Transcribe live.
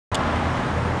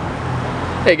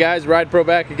Hey guys, Ride Pro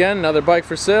back again, another bike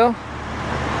for sale.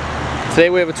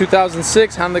 Today we have a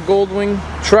 2006 Honda Goldwing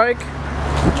Trike.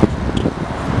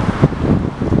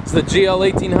 It's the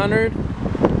GL1800.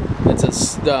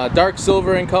 It's a dark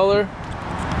silver in color.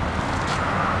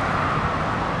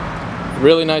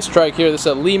 Really nice trike here. This is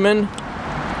a Lehman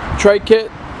trike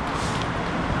kit.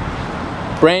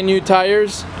 Brand new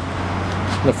tires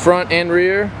in the front and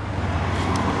rear.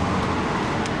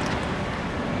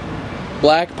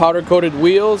 Black powder coated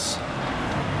wheels.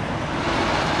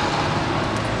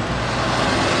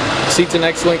 Seats in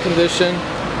excellent condition.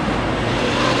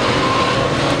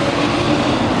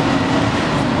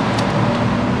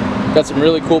 Got some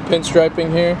really cool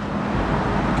pinstriping here.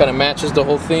 Kind of matches the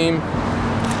whole theme.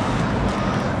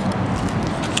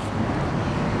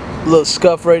 A little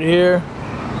scuff right here.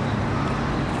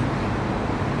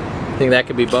 I think that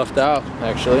could be buffed out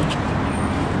actually.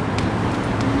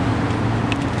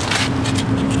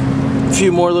 A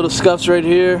few more little scuffs right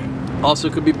here. Also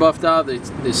could be buffed out.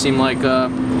 They seem like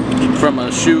from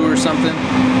a shoe or something.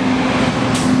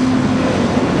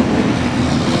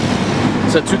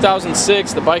 It's a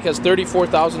 2006. The bike has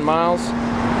 34,000 miles.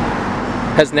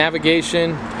 Has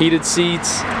navigation, heated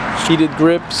seats, heated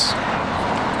grips.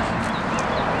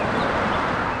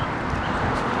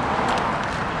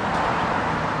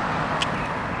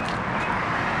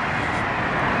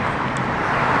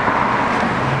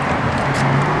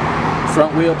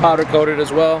 Front wheel powder coated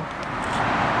as well.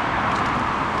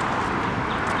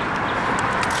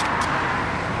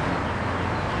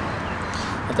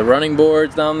 Got the running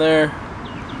boards down there.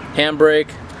 Handbrake.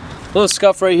 A little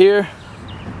scuff right here.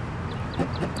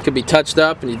 Could be touched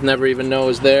up and you'd never even know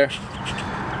is there.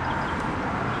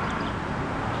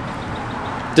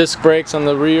 Disc brakes on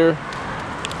the rear.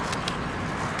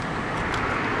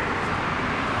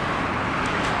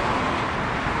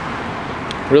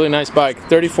 Really nice bike.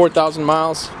 34,000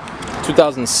 miles,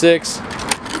 2006.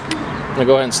 I'm gonna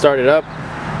go ahead and start it up.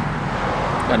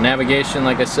 Got navigation,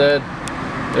 like I said.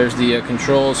 There's the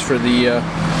controls for the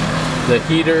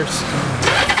heaters.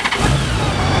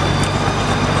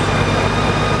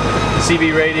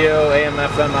 CB radio, AM,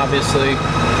 FM, obviously.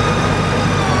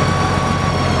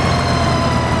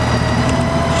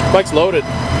 Bike's loaded.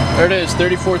 There it is,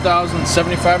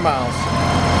 34,075 miles.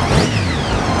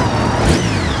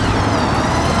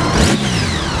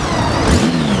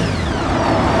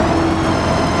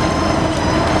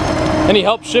 Any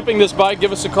help shipping this bike,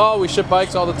 give us a call. We ship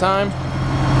bikes all the time.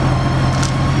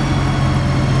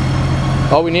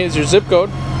 All we need is your zip code.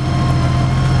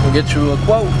 We'll get you a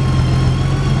quote.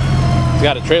 It's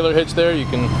got a trailer hitch there you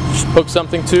can hook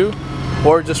something to,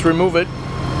 or just remove it.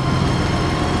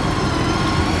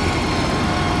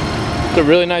 It's a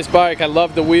really nice bike. I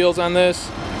love the wheels on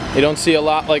this. You don't see a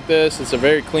lot like this. It's a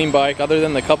very clean bike, other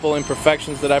than the couple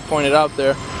imperfections that I pointed out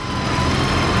there.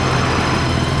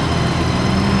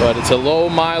 But it's a low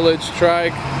mileage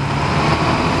trike,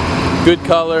 good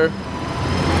color,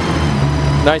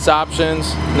 nice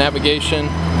options, navigation.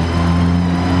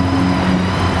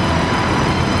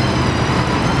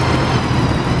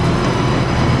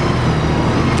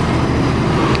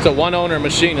 It's a one owner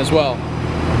machine as well,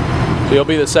 so you'll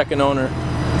be the second owner.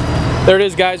 There it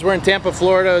is guys, we're in Tampa,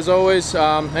 Florida as always.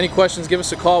 Any questions, give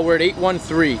us a call. We're at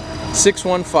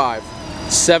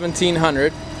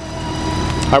 813-615-1700.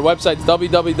 Our website's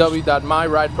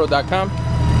www.myridepro.com.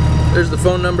 There's the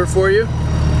phone number for you. You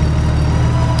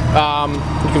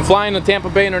can fly into Tampa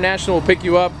Bay International, we'll pick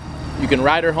you up. You can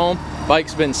ride her home.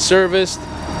 Bike's been serviced,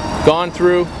 gone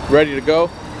through, ready to go.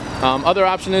 Other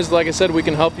option is, like I said, we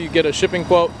can help you get a shipping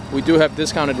quote. We do have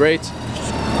discounted rates.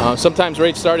 Sometimes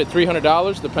rates start at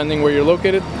 $300, depending where you're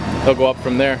located. They'll go up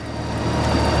from there.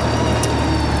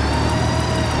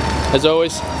 As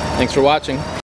always, thanks for watching.